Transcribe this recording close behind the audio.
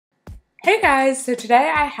Hey guys, so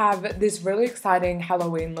today I have this really exciting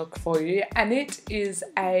Halloween look for you, and it is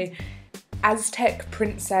a Aztec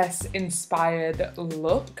Princess inspired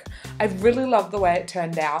look. I really love the way it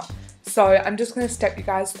turned out, so I'm just going to step you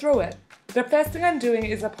guys through it. The first thing I'm doing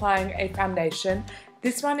is applying a foundation.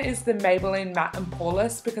 This one is the Maybelline Matte and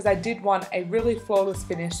Poreless because I did want a really flawless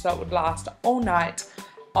finish so it would last all night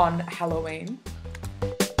on Halloween.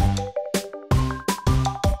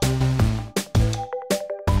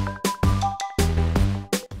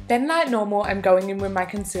 Then like normal, I'm going in with my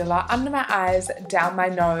concealer under my eyes, down my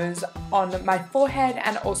nose, on my forehead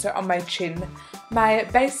and also on my chin. My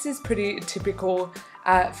base is pretty typical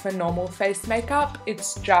for normal face makeup.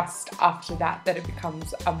 It's just after that it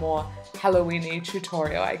becomes a more Halloween-y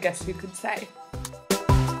tutorial, I guess you could say.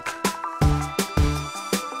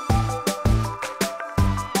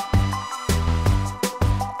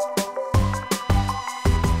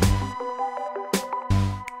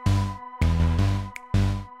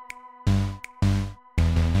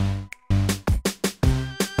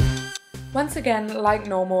 Once again, like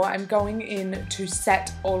normal, I'm going in to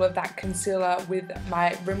set all of that concealer with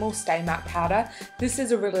my Rimmel Stay Matte powder. This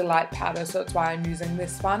is a really light powder, so that's why I'm using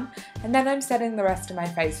this one. And then I'm setting the rest of my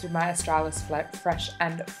face with my Australis Fresh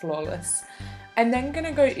and Flawless. I'm then going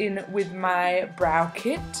to go in with my brow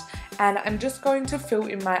kit, and I'm just going to fill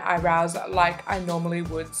in my eyebrows like I normally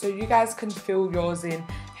would. So you guys can fill yours in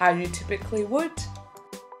how you typically would.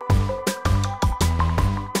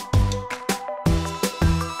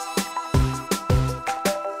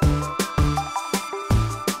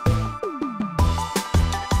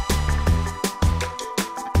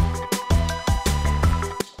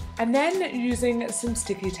 I'm then using some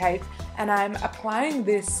sticky tape and I'm applying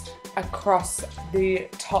this across the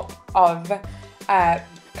top of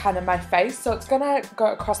kind of my face. So it's gonna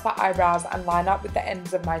go across the eyebrows and line up with the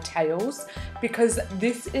ends of my tails because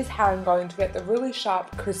this is how I'm going to get the really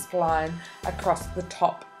sharp, crisp line across the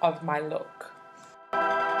top of my look.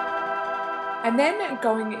 I'm then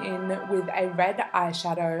going in with a red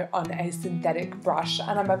eyeshadow on a synthetic brush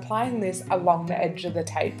and I'm applying this along the edge of the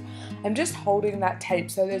tape. I'm just holding that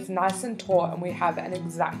tape so that it's nice and taut and we have an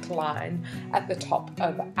exact line at the top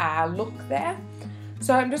of our look there.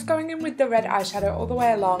 So I'm just going in with the red eyeshadow all the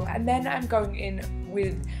way along, and then I'm going in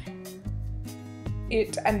with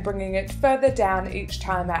it and bringing it further down each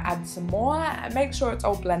time I add some more and make sure it's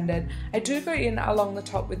all blended. I do go in along the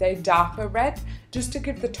top with a darker red just to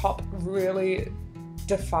give the top really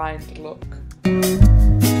defined look.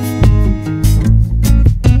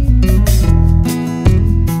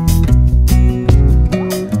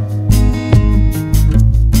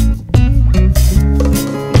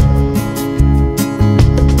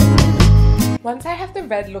 Once I have the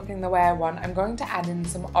red looking the way I want, I'm going to add in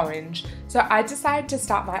some orange. So I decided to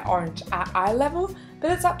start my orange at eye level,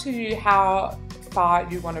 but it's up to you how far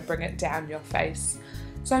you want to bring it down your face.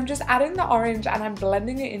 So I'm just adding the orange and I'm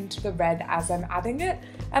blending it into the red as I'm adding it,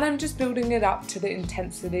 and I'm just building it up to the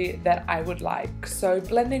intensity that I would like. So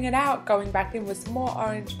blending it out, going back in with some more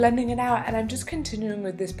orange, blending it out, and I'm just continuing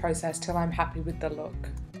with this process till I'm happy with the look.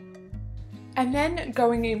 And then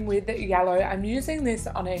going in with yellow, I'm using this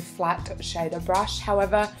on a flat shader brush.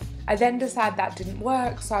 However, I then decided that didn't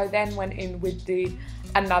work, so I then went in with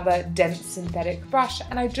another dense synthetic brush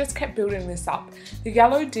and I just kept building this up. The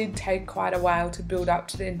yellow did take quite a while to build up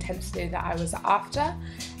to the intensity that I was after,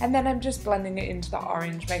 and then I'm just blending it into the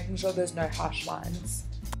orange, making sure there's no harsh lines.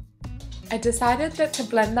 I decided that to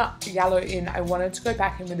blend the yellow in, I wanted to go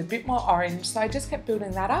back in with a bit more orange, so I just kept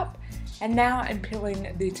building that up. And now I'm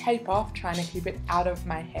peeling the tape off, trying to keep it out of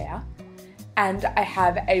my hair. And I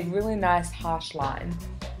have a really nice harsh line.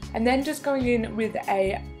 And then just going in with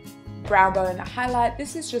a brow bone highlight.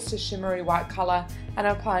 This is just a shimmery white colour, and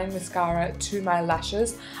I'm applying mascara to my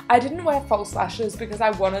lashes. I didn't wear false lashes because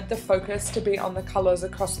I wanted the focus to be on the colours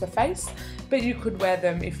across the face, but you could wear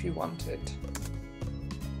them if you wanted.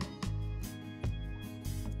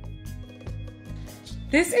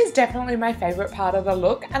 This is definitely my favourite part of the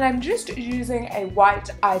look, and I'm just using a white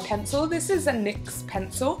eye pencil. This is a NYX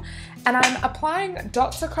pencil, and I'm applying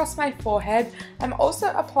dots across my forehead. I'm also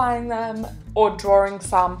applying them or drawing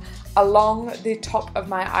some along the top of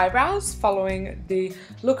my eyebrows, following the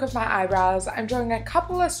look of my eyebrows. I'm drawing a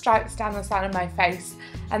couple of stripes down the side of my face,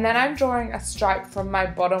 and then I'm drawing a stripe from my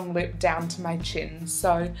bottom lip down to my chin.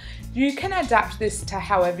 So you can adapt this to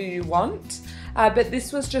however you want. But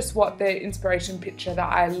this was just what the inspiration picture that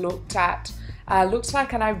I looked at looked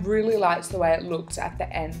like, and I really liked the way it looked at the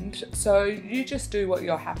end. So you just do what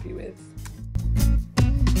you're happy with.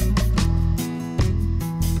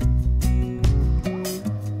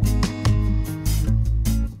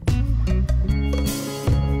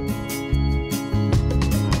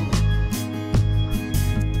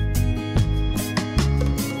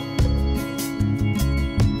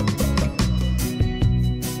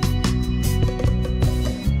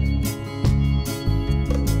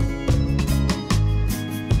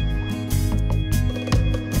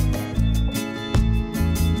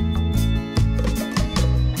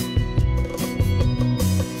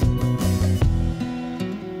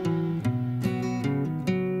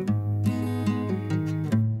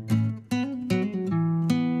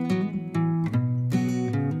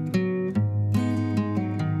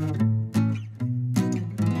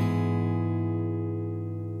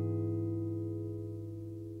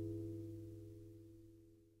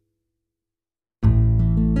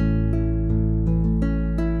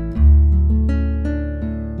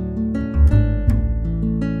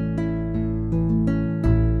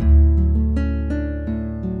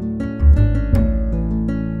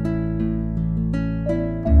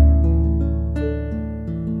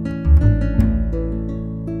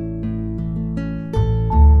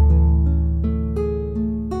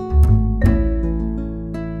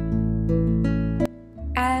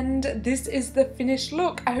 But this is the finished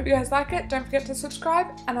look. I hope you guys like it. Don't forget to subscribe,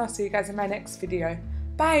 and I'll see you guys in my next video.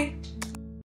 Bye!